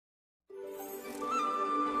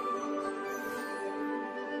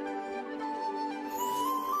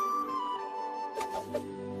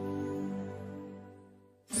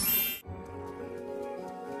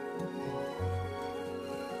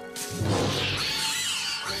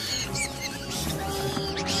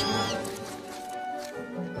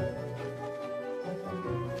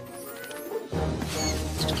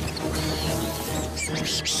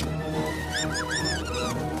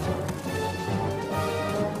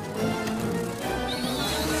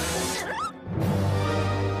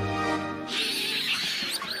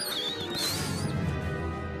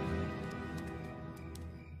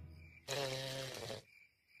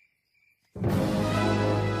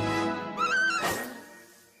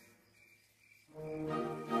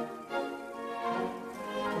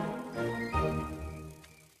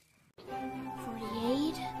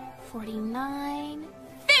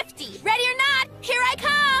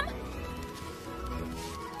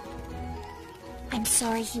I'm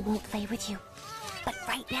sorry he won't play with you, but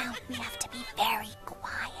right now we have to be very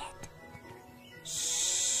quiet.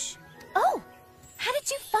 Shh. Oh, how did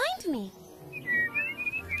you find me?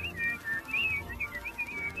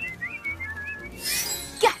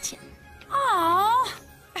 Gotcha. Aww.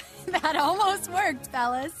 That almost worked,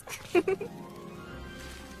 fellas.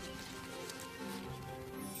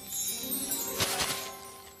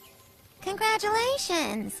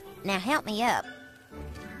 Congratulations. Now help me up.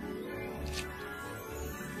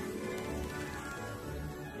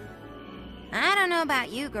 I don't know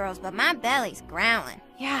about you girls, but my belly's growling.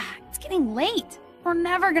 Yeah, it's getting late. We're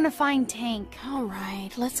never gonna find Tank. All right,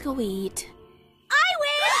 let's go eat. I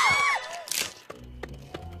win!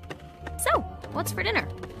 So, what's for dinner?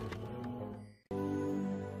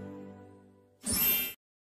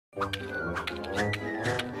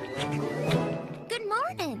 Good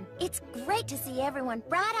morning. It's great to see everyone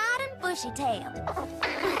bright-eyed and bushy-tailed.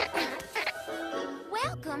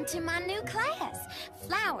 Welcome to my new class,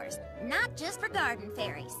 Flowers, Not Just for Garden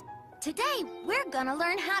Fairies. Today, we're gonna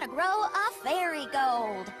learn how to grow a fairy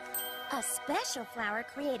gold. A special flower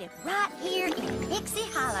created right here in Pixie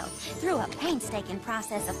Hollow through a painstaking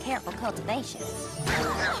process of careful cultivation.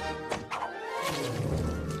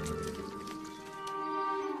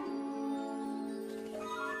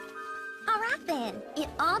 All right then, it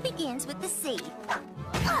all begins with the seed.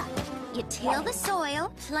 You till the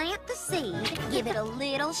soil, plant the seed, give it a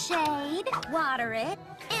little shade, water it,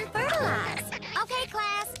 and fertilize. Okay,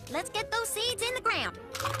 class, let's get those seeds in the ground.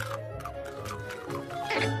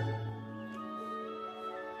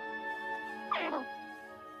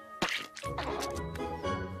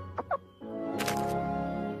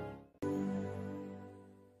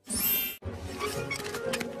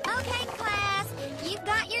 Okay, class, you've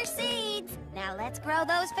got your seeds. Now let's grow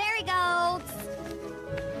those fairy golds.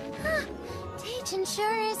 Huh, teaching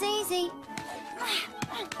sure is easy.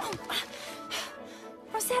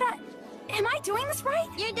 Rosetta, am I doing this right?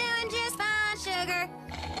 You're doing just fine, sugar.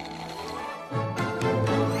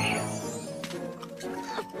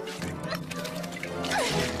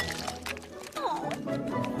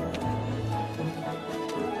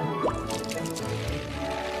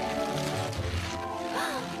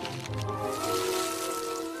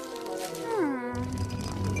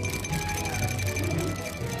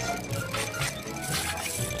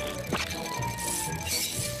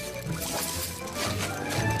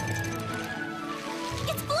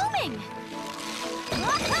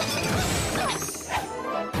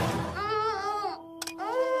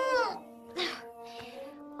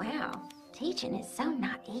 Wow, teaching is so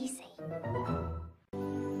not easy.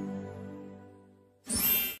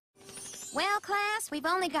 Well, class, we've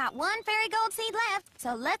only got one fairy gold seed left,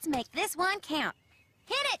 so let's make this one count.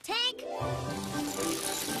 Hit it, Tank!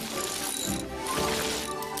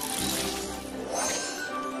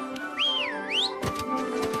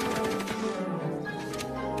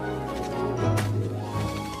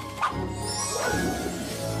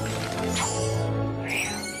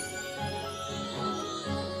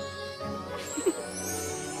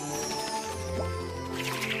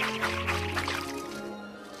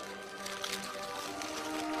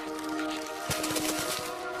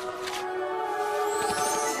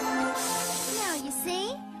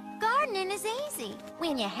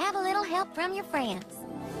 When you have a little help from your friends.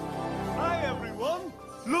 Hi, everyone!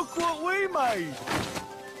 Look what we made!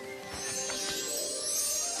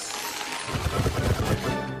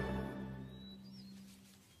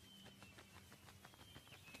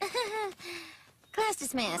 Class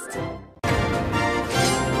dismissed.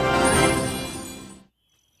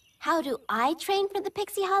 How do I train for the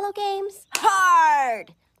Pixie Hollow Games?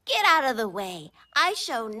 Hard! Get out of the way. I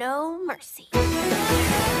show no mercy.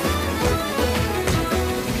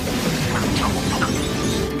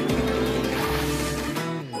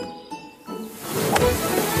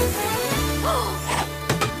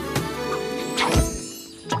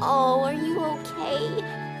 Oh, are you okay?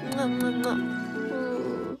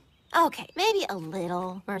 Okay, maybe a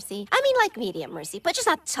little mercy. I mean, like medium mercy, but just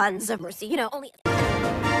not tons of mercy. You know, only...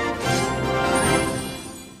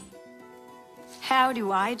 How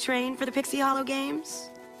do I train for the Pixie Hollow Games?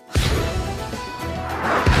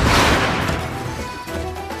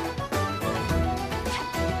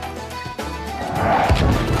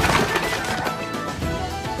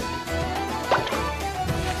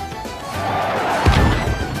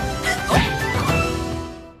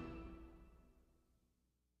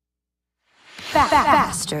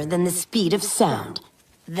 Faster than the speed of sound.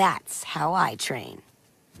 That's how I train.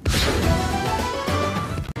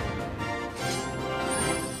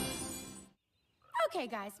 Okay,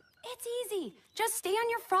 guys, it's easy. Just stay on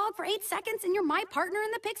your frog for 8 seconds and you're my partner in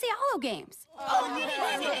the Pixie Hollow Games.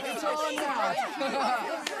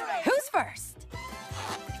 Who's first?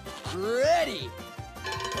 Ready!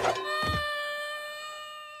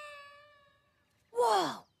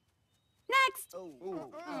 Whoa! Next! Oh,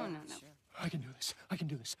 no. I can do this. I can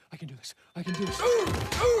do this. I can do this. I can do this.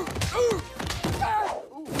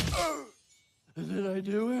 Did I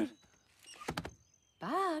do it?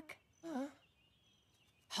 Buck.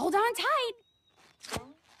 Hold on tight.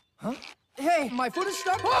 Huh? Hey, my foot is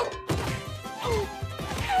stuck. Oh!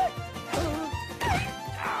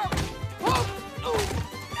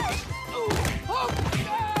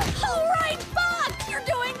 All right, Buck! You're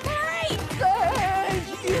doing great! Thank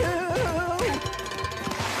you!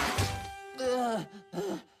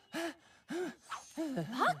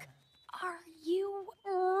 Buck, are you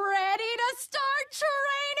ready to start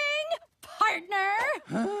training, partner?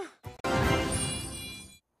 Huh?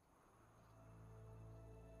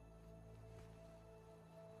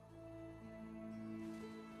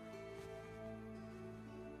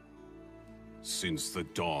 Since the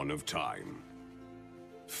dawn of time,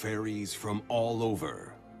 fairies from all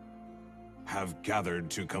over have gathered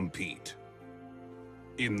to compete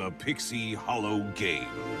in the Pixie Hollow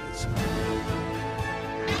Games.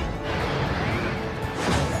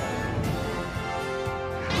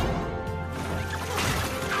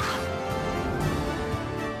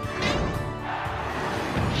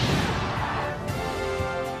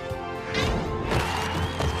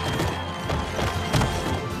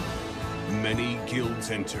 Many guilds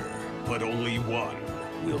enter, but only one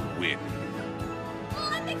will win.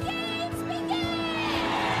 Let the games begin!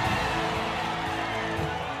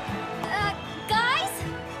 Guys?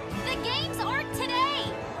 The games aren't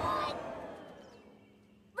today! What?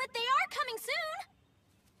 But they are coming soon!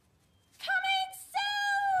 Coming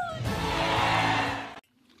soon!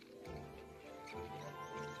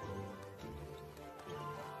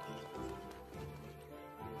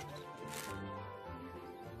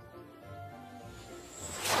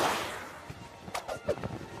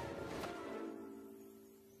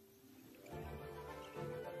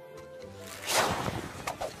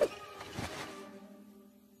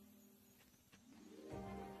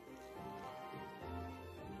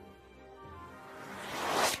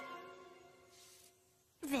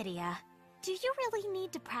 Vidya, do you really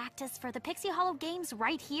need to practice for the Pixie Hollow Games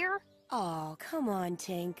right here? Oh, come on,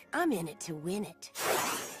 Tink. I'm in it to win it.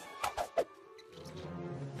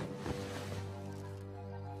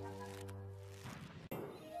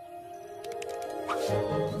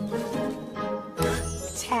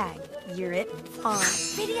 Tag, you're it. On.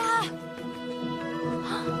 Vidya!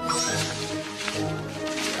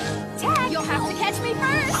 Tag! You'll have to catch me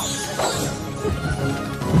first!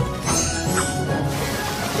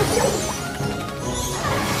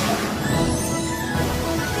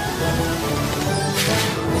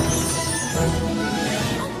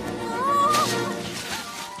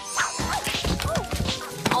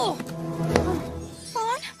 Oh!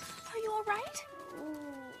 Fawn, are you all right?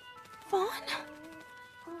 Fawn?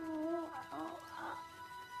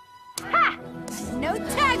 Ha! No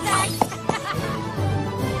tag bags!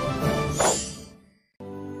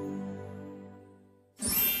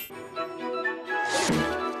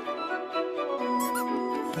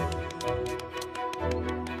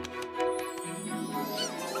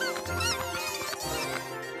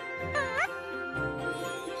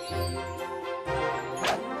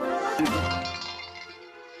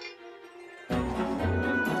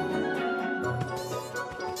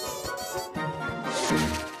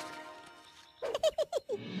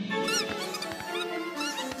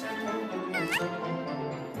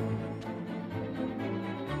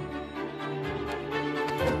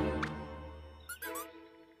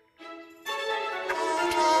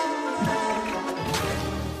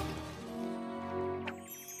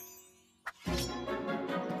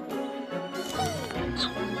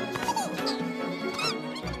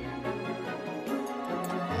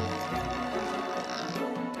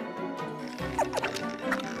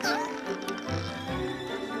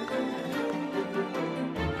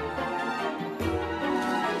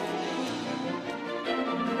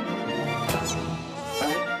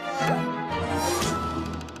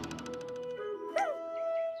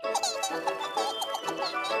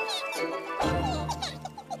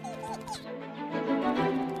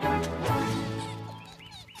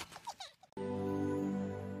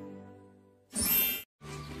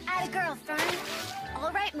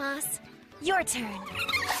 boss. Your turn.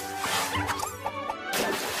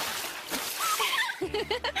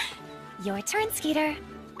 Your turn, Skeeter.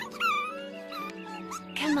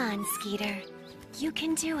 Come on, Skeeter. You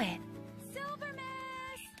can do it.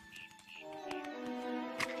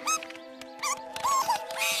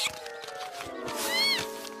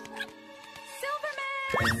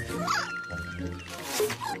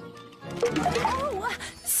 Oh,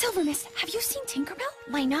 Silvermist, have you seen Tinkerbell?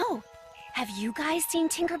 Why, no. Have you guys seen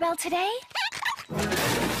Tinkerbell today?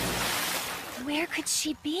 Where could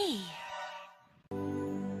she be?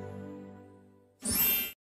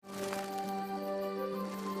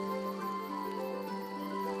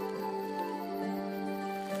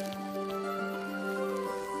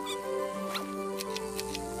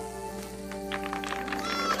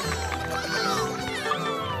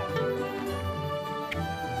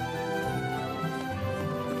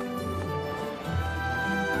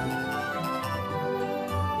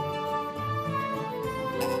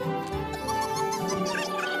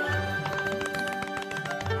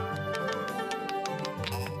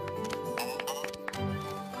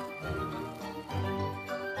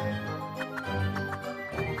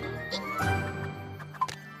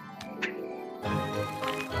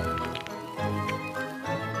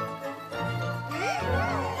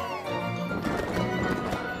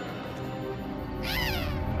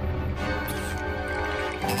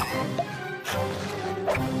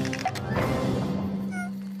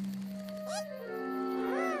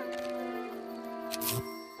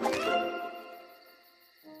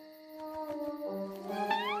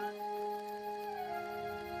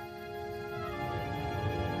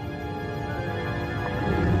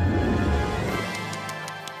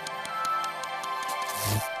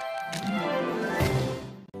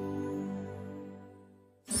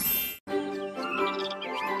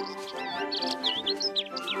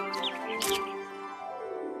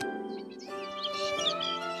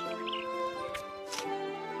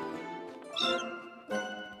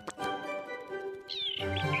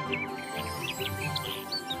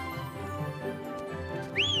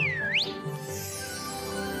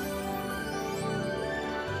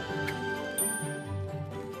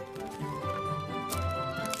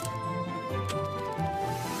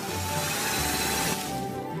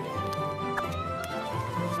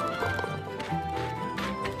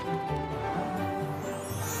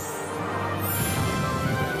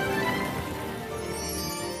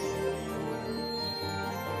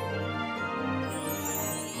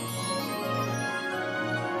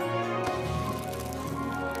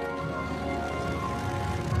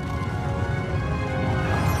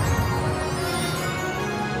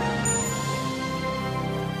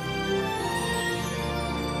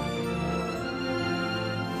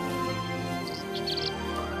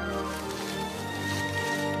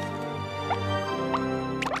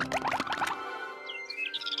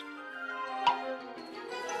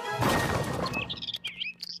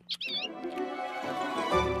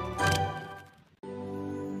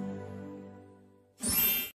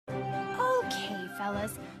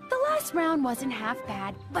 fellas. The last round wasn't half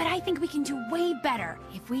bad, but I think we can do way better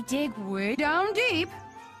if we dig way down deep.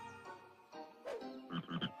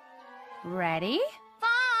 Ready?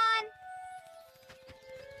 Fawn!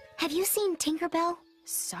 Have you seen Tinkerbell?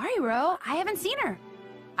 Sorry, Ro, I haven't seen her.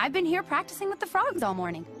 I've been here practicing with the frogs all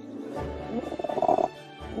morning.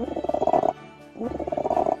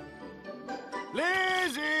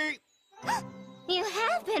 Lizzie! You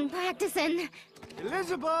have been practicing.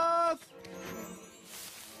 Elizabeth!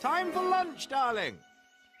 Time for lunch, darling.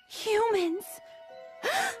 Humans!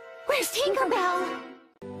 Where's Tinkerbell?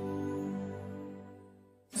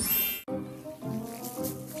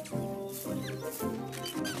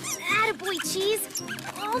 Attaboy, Cheese.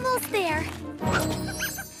 Almost there.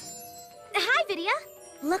 Hi, Vidya.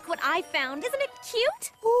 Look what I found. Isn't it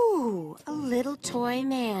cute? Ooh, a little toy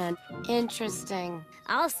man. Interesting.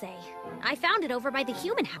 I'll say. I found it over by the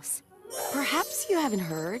human house. Perhaps you haven't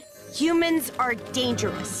heard. Humans are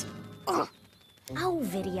dangerous. Ugh. Oh,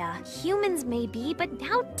 Vidya. Humans may be, but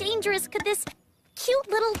how dangerous could this cute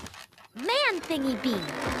little man thingy be?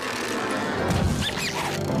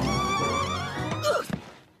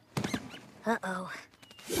 Uh-oh.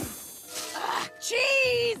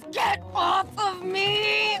 Cheese, get off of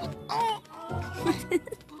me!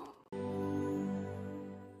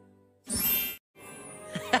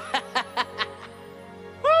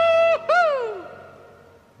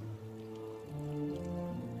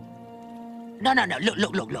 No.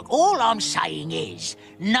 Look. All I'm saying is,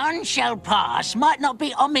 none shall pass might not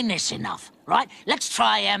be ominous enough, right? Let's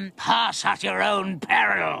try, pass at your own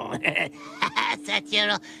peril.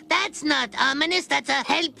 That's not ominous, that's a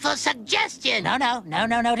helpful suggestion. No,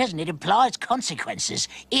 it isn't. It implies consequences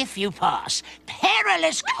if you pass.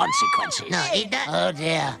 Perilous consequences. No, it does. Oh,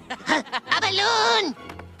 dear. A balloon!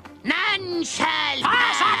 None shall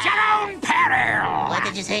Pass at your own peril! What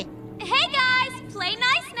did you say? Hey, guys! Play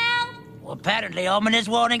nice now! Well, apparently ominous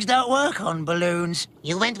warnings don't work on balloons.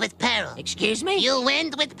 You went with peril. Excuse me? You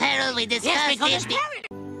went with peril, we discussed Yes, because it. it's peril.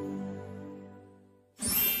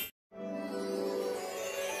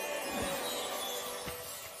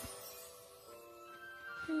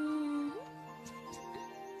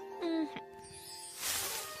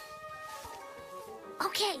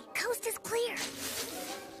 Okay, coast is clear.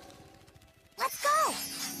 Let's go!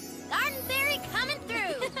 Garden Fairy coming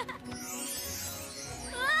through!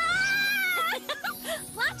 Ah!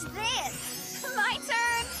 Watch this! My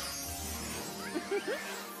turn!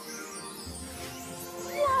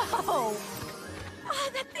 Whoa! Oh,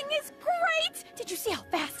 that thing is great! Did you see how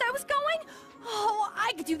fast I was going? Oh,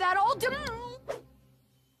 I could do that all day.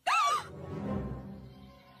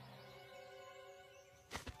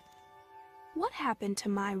 What happened to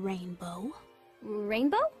my rainbow?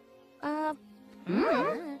 Rainbow?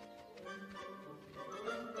 Whoa.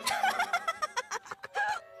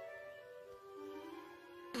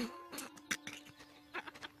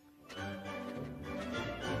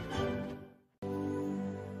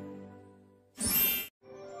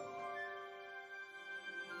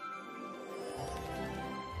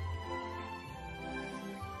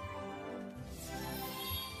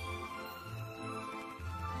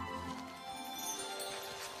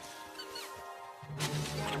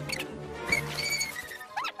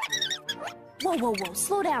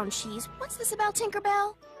 Slow down, Cheese. What's this about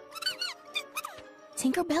Tinkerbell?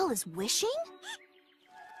 Tinkerbell is wishing?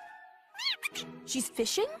 She's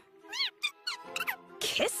fishing?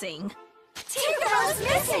 Kissing? Tinkerbell's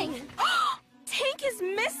missing! Tink is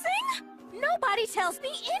missing? Nobody tells me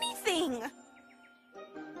anything!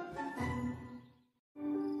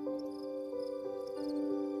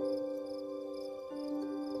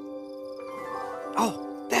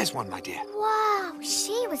 Oh, there's one, my dear. Wow,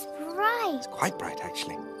 she was bright. Quite bright,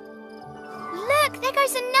 actually. Look, there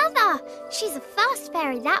goes another. She's a fast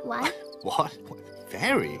fairy, that one. What?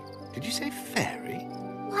 Fairy? Did you say fairy?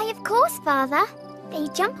 Why, of course, Father. They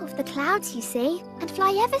jump off the clouds, you see, and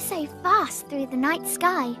fly ever so fast through the night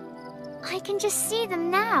sky. I can just see them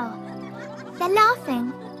now. They're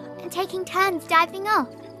laughing and taking turns diving off.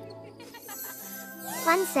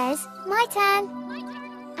 One says, "My turn."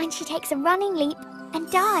 And she takes a running leap and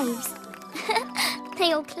dives.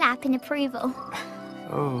 They all clap in approval.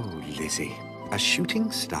 Oh, Lizzie. A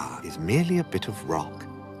shooting star is merely a bit of rock,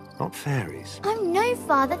 not fairies. Oh no,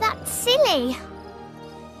 Father, that's silly.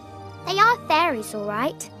 They are fairies, all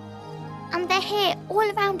right. And they're here all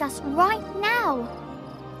around us right now.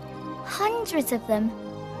 Hundreds of them.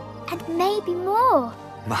 And maybe more.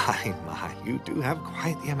 My, you do have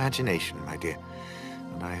quite the imagination, my dear.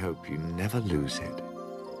 And I hope you never lose it.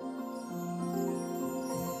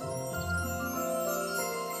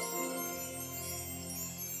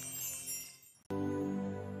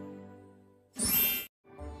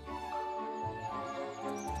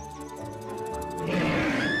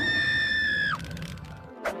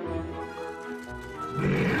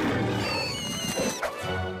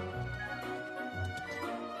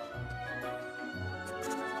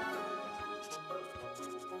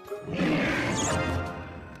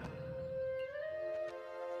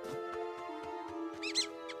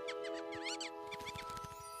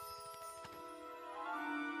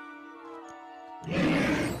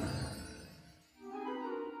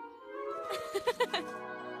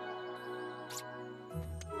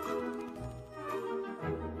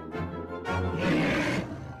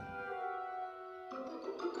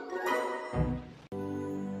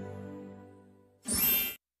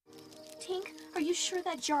 Tink, are you sure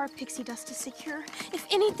that jar of pixie dust is secure? If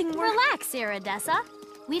anything were... Relax, Iridessa.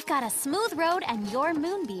 We've got a smooth road and your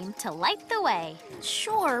moonbeam to light the way.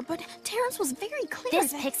 Sure, but Terrence was very clear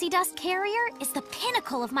This pixie dust carrier is the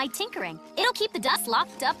pinnacle of my tinkering. It'll keep the dust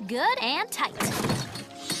locked up good and tight.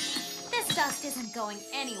 This dust isn't going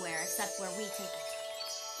anywhere except where we take it.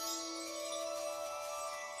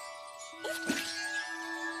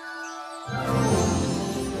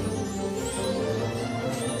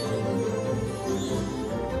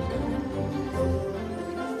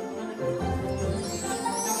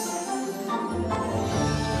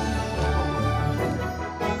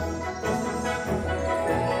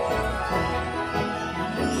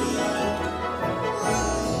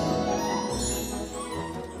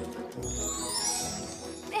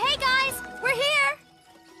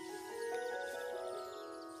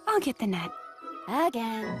 get the net.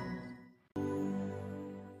 Again.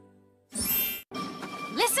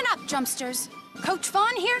 Listen up, Jumpsters. Coach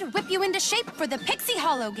Vaughn here to whip you into shape for the Pixie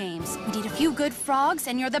Hollow Games. We need a few good frogs,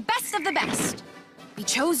 and you're the best of the best. We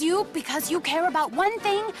chose you because you care about one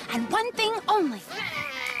thing and one thing only.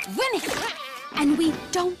 Winning! And we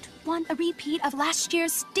don't want a repeat of last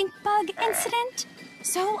year's stink bug incident.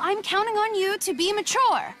 So I'm counting on you to be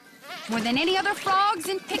mature. More than any other frogs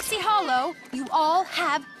in Pixie Hollow, you all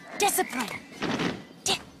have discipline.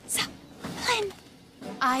 Discipline.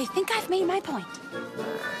 I think I've made my point.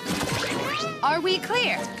 Are we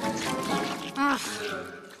clear? Ugh.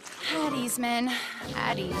 Addies, men.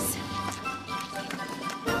 Addies.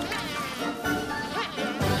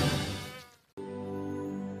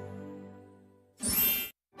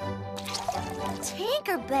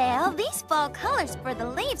 Tinkerbell, these fall colors for the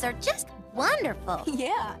leaves are just wonderful.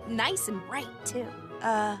 Yeah, nice and bright, too.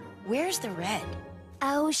 Where's the red?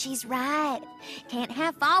 Oh, she's right. Can't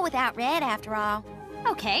have fall without red, after all.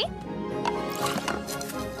 Okay.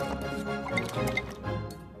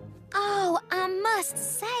 Oh, I must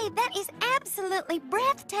say, that is absolutely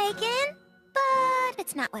breathtaking. But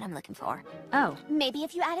it's not what I'm looking for. Oh. Maybe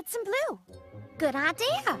if you added some blue. Good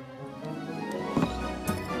idea.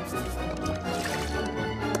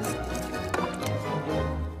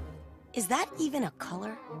 Is that even a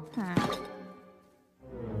color?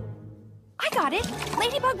 I got it.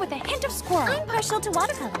 Ladybug with a hint of squirrel. I'm partial to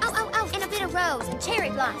watercolors. Oh, and a bit of rose and cherry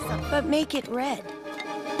blossom. But make it red.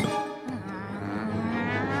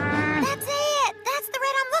 That's it! That's the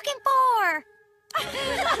red I'm looking for!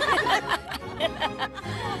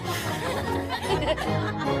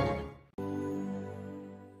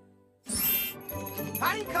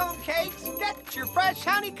 Honeycomb cakes! Get your fresh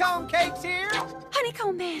honeycomb cakes here!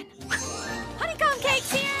 Honeycomb Man. Honeycomb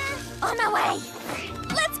cakes here! On my way!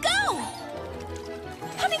 Let's go!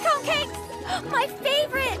 Honeycomb cakes! My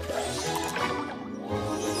favorite!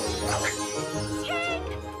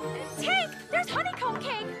 Tank! There's honeycomb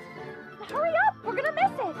cake! Hurry up! We're gonna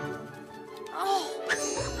miss it! Oh.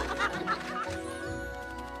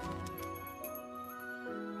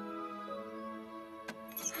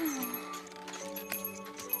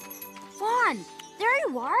 Vaughn, there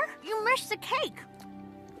you are. You missed the cake.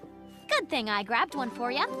 Good thing I grabbed one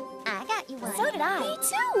for you. I got you one. So did I. Me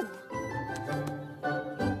too!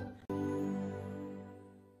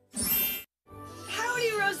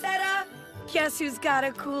 Howdy, Rosetta. Guess who's got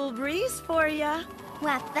a cool breeze for ya?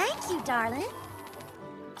 Well, thank you, darling.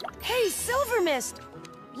 Hey, Silver Mist.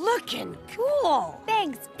 Looking cool.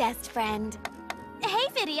 Thanks, best friend. Hey,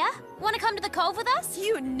 Vidya. Want to come to the cove with us?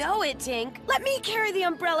 You know it, Tink. Let me carry the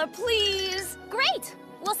umbrella, please. Great.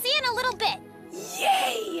 We'll see you in a little bit.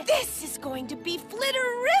 Yay! This is going to be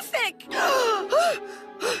flitterific!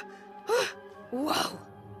 Whoa.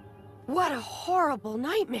 What a horrible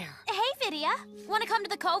nightmare. Hey, Vidya. Want to come to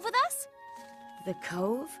the cove with us? The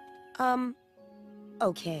cove?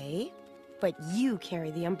 Okay. But you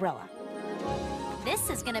carry the umbrella. This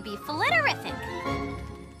is gonna be flitterific.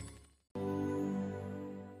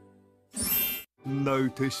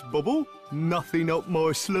 Notice, Bubble? Nothing up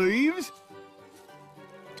my sleeves?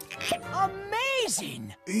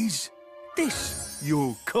 Amazing! Is this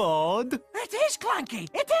your card? It is, Clanky!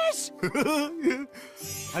 It is!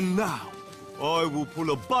 And now, I will pull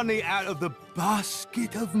a bunny out of the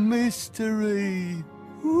basket of mystery.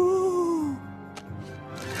 Ooh.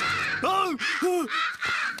 Oh!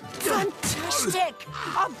 Fantastic!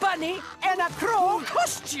 A bunny in a crow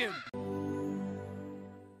costume!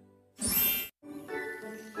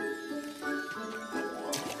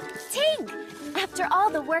 Tink! After all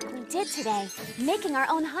the work we did today, making our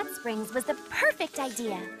own hot springs was the perfect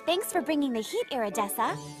idea. Thanks for bringing the heat,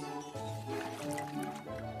 Iridessa.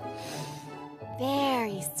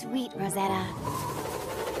 Very sweet, Rosetta.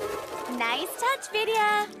 Nice touch,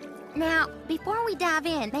 Vidya. Now, before we dive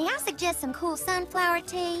in, may I suggest some cool sunflower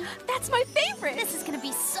tea? That's my favorite. This is gonna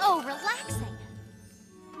be so relaxing.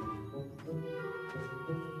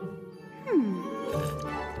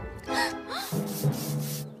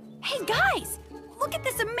 Hey, guys! Look at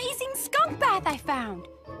this amazing skunk bath I found.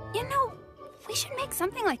 You know, we should make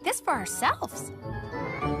something like this for ourselves.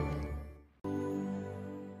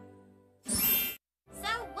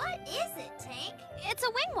 So what is it, Tink? It's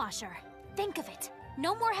a wing washer. Think of it.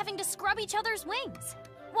 No more having to scrub each other's wings.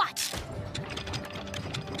 Watch.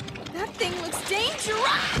 That thing looks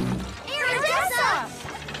dangerous! Iridessa!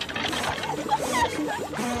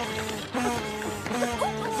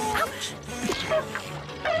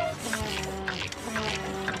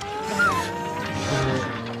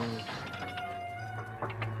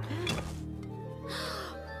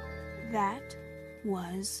 That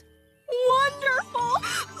was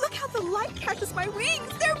The light catches my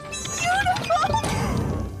wings. They're beautiful!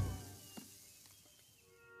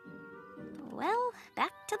 Well,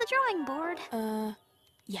 back to the drawing board.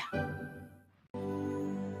 Yeah.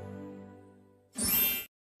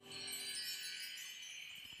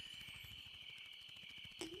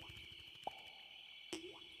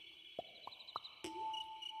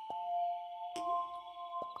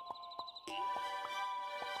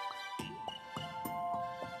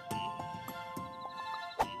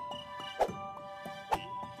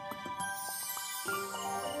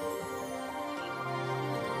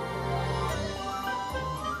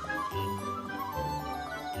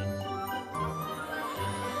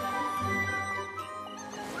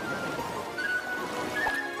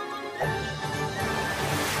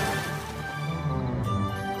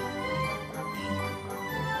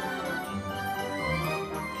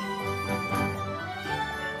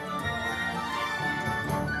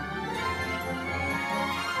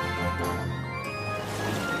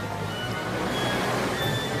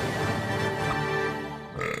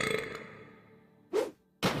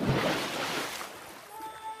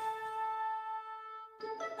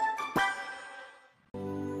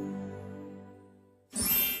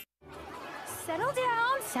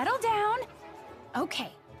 Settle down.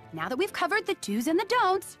 Okay, now that we've covered the do's and the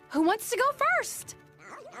don'ts, who wants to go first?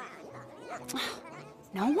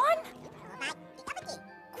 No one?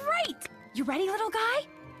 Great! You ready, little guy?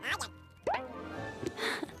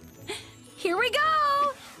 Here we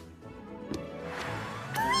go!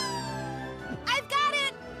 I've got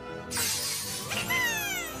it!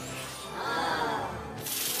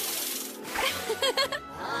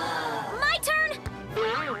 My turn!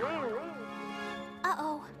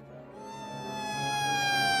 Uh-oh.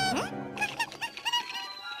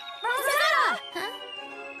 Rosetta! Huh?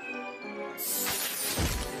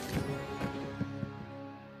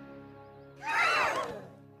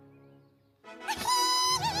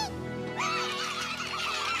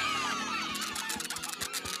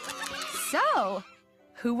 So,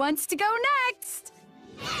 who wants to go next?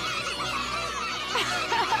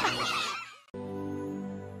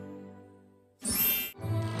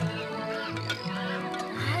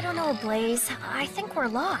 I don't know, Blaze. I think we're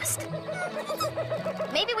lost.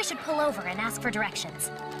 Maybe we should pull over and ask for directions.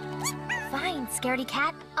 Fine, scaredy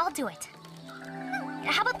cat. I'll do it.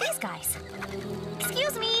 How about these guys?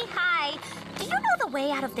 Excuse me, hi. Do you know the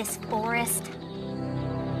way out of this forest?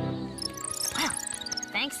 Well,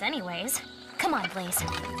 thanks anyways. Come on, Blaze.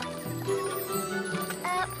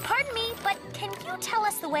 Pardon me, but can you tell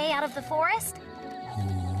us the way out of the forest?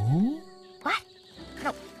 What?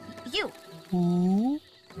 No, you.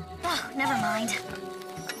 Oh, never mind.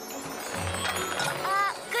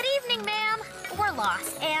 Good evening, ma'am. We're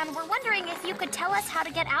lost, and we're wondering if you could tell us how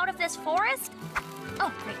to get out of this forest?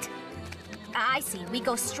 Oh, great. I see. We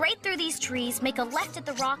go straight through these trees, make a left at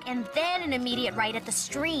the rock, and then an immediate right at the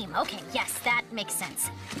stream. Okay, yes, that makes sense.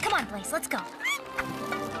 Come on, Blaze, let's go.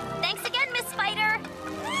 Thanks again, Miss Spider.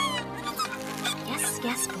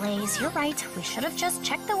 Yes, Blaze, you're right. We should have just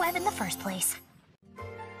checked the web in the first place.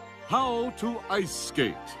 How to ice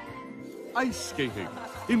skate. Ice skating,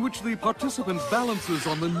 in which the participant balances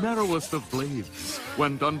on the narrowest of blades.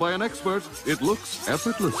 When done by an expert, it looks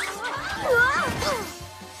effortless.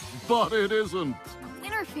 But it isn't.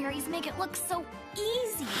 Winter fairies make it look so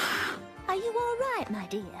easy. Are you all right, my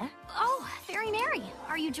dear? Oh, Fairy Mary,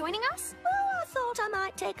 are you joining us? Oh, I thought I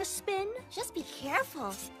might take a spin. Just be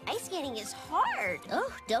careful. Ice skating is hard.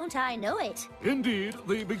 Oh, don't I know it? Indeed,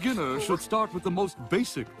 the beginner should start with the most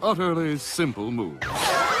basic, utterly simple move.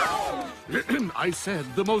 I said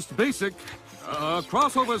the most basic.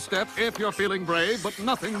 Crossover step if you're feeling brave, but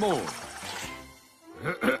nothing more.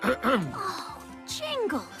 Oh,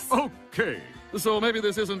 Jingles. Okay, so maybe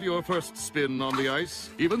this isn't your first spin on the ice.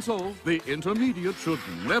 Even so, the intermediate should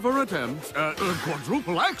never attempt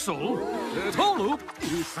quadruple axel, toe loop,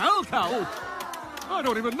 salchow. I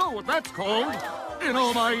don't even know what that's called. In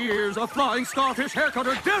all my years, a flying starfish haircut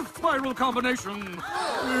or death spiral combination.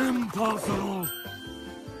 Impossible.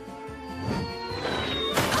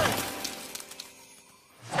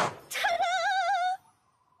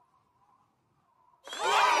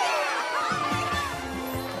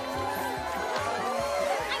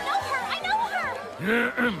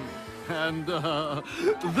 And,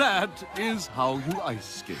 that is how you ice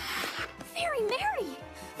skate. Fairy Mary,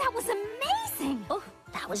 that was amazing. Oh,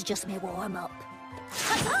 that was just me warm-up.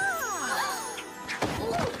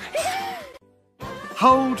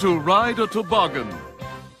 How to ride a toboggan.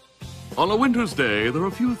 On a winter's day, there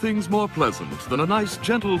are few things more pleasant than a nice,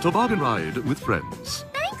 gentle toboggan ride with friends.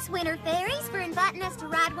 Thanks, Winter Fairies, for inviting us to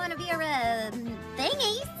ride one of your,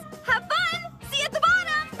 thingies. Have fun! See you at the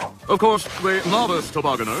bottom! Of course, the novice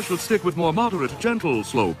tobogganer should stick with more moderate, gentle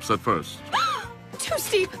slopes at first. Too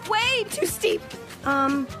steep, way too steep.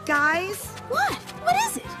 Guys? What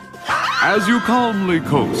is it? As you calmly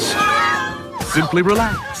coast, simply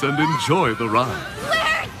relax and enjoy the ride.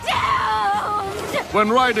 We're down! When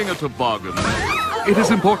riding a toboggan, it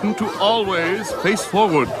is important to always face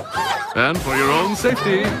forward. And for your own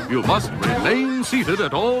safety, you must remain seated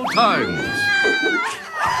at all times.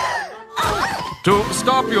 To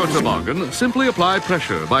stop your toboggan, simply apply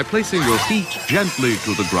pressure by placing your feet gently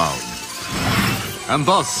to the ground. And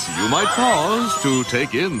thus, you might pause to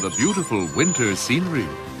take in the beautiful winter scenery.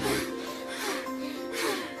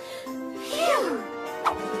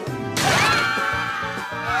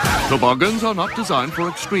 Toboggans are not designed for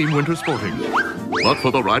extreme winter sporting. But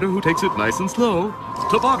for the rider who takes it nice and slow,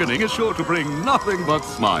 tobogganing is sure to bring nothing but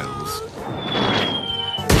smiles.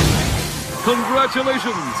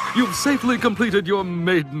 Congratulations! You've safely completed your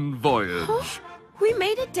maiden voyage. Huh? We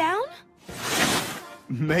made it down?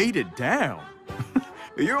 Made it down?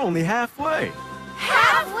 You're only halfway.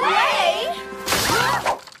 Halfway?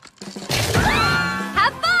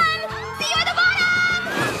 Have fun! See you at the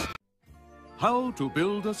bottom! How to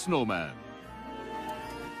build a snowman.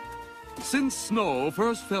 Since snow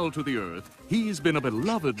first fell to the earth, he's been a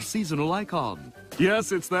beloved seasonal icon.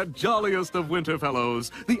 Yes, it's that jolliest of winter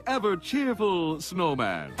fellows, the ever-cheerful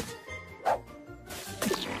snowman.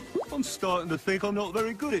 I'm starting to think I'm not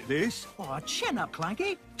very good at this. Oh, chin up,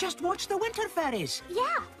 Clanky. Just watch the winter fairies.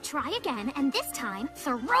 Yeah, try again, and this time,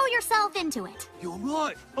 throw yourself into it. You're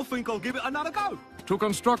right. I think I'll give it another go. To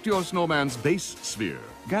construct your snowman's base sphere,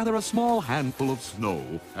 gather a small handful of snow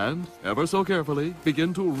and, ever so carefully,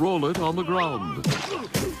 begin to roll it on the ground.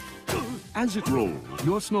 As it rolls,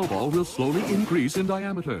 your snowball will slowly increase in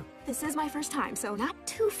diameter. This is my first time, so not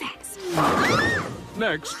too fast.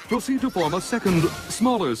 Next, proceed to form a second,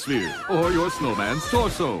 smaller sphere, or your snowman's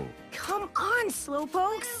torso. Come on,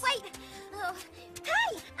 Slowpokes. Wait.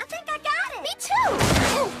 Hey, I think I got it. Me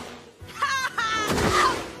too.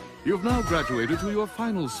 You've now graduated to your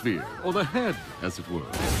final sphere, or the head, as it were,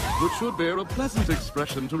 which should bear a pleasant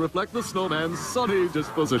expression to reflect the snowman's sunny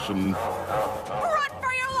disposition. Run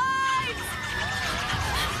for your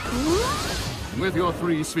lives! With your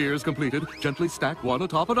 3 spheres completed, gently stack one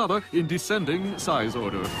atop another in descending size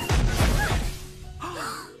order.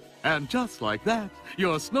 And just like that,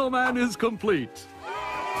 your snowman is complete.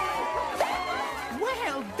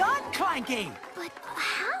 Well done, Clanky. But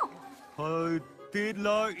how? I did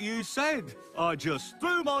like you said. I just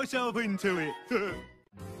threw myself into it.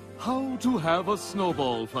 How to have a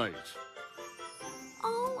snowball fight.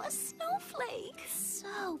 Oh, a snowflake.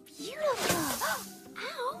 So beautiful.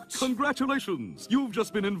 Ouch. Congratulations! You've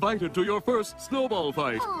just been invited to your first snowball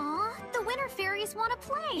fight. Aw, the winter fairies want to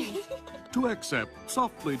play. To accept,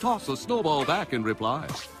 softly toss a snowball back in reply.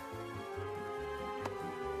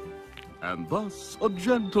 And thus, a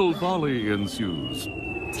gentle volley ensues.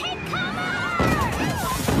 Take cover!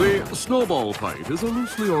 The snowball fight is a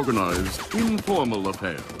loosely organized, informal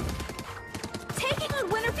affair. Taking on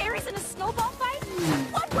winter fairies in a snowball fight?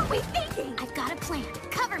 What were we thinking? I've got a plan.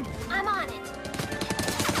 Cover me. I'm on it.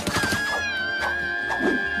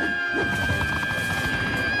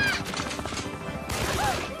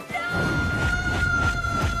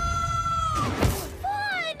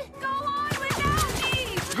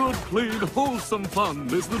 Good, clean, wholesome fun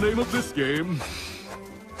is the name of this game.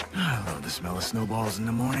 I love the smell of snowballs in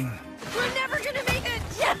the morning. We're never gonna make it!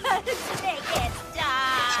 Just make it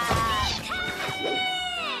stop!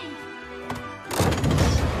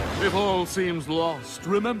 If all seems lost,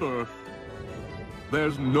 remember,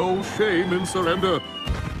 there's no shame in surrender.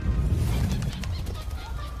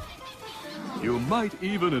 You might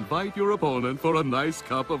even invite your opponent for a nice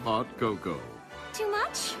cup of hot cocoa. Too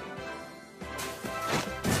much?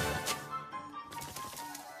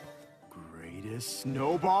 Greatest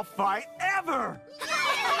snowball fight ever!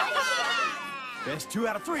 Best 2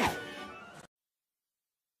 out of 3.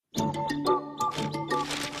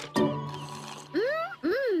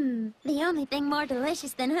 The only thing more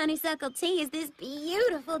delicious than honeysuckle tea is this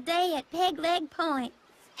beautiful day at Peg Leg Point.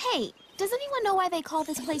 Hey, does anyone know why they call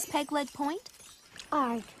this place Peg Leg Point?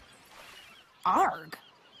 Arg. Arg?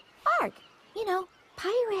 Arg. You know,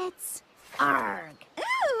 pirates. Arg.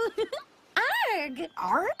 Ooh! Arg!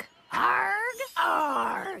 Arg? Arg.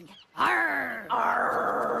 Arg. Arg.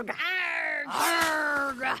 Arg.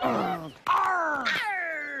 Arg.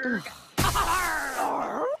 Arg.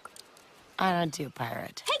 Arg. I don't do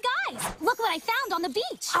pirate. Hey, guys! Look what I found on the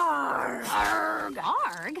beach! Arg. Arg.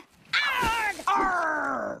 Arg? Arg.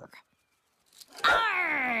 Arg.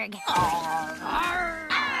 Arg. Arg.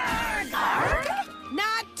 Arg. Arg.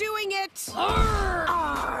 Not doing Still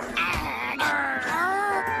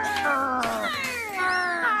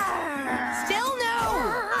no!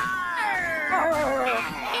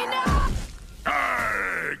 Enough!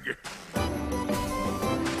 Ag!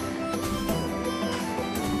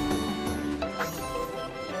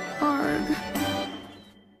 Arg.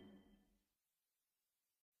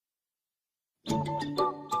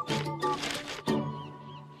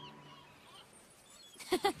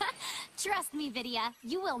 Trust me, Vidya.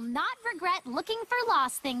 You will not regret looking for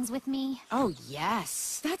lost things with me. Oh,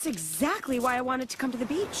 yes. That's exactly why I wanted to come to the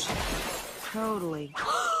beach. Totally.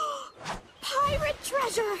 Pirate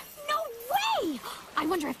treasure! No way! I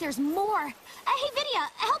wonder if there's more. Hey, Vidya,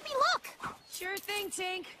 help me look. Sure thing,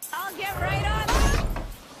 Tink. I'll get right on it.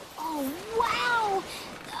 Oh, wow!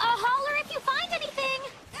 Holler if you find anything.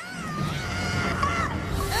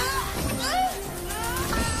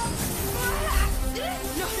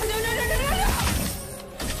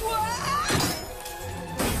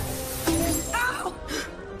 Ow!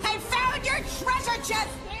 I found your treasure chest,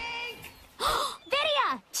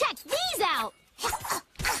 Vidya, check these out.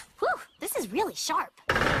 Whew, this is really sharp.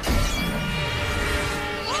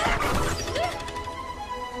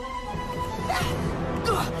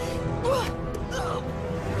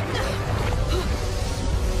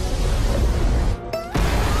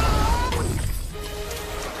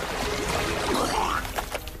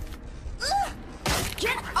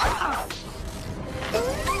 Get off!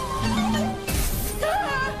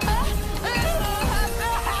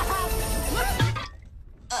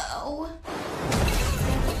 Oh.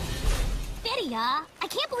 Vidya, I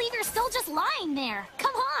can't believe you're still just lying there.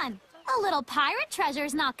 Come on. A little pirate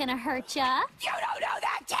treasure's not gonna hurt ya. You don't know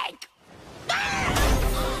that, Tink!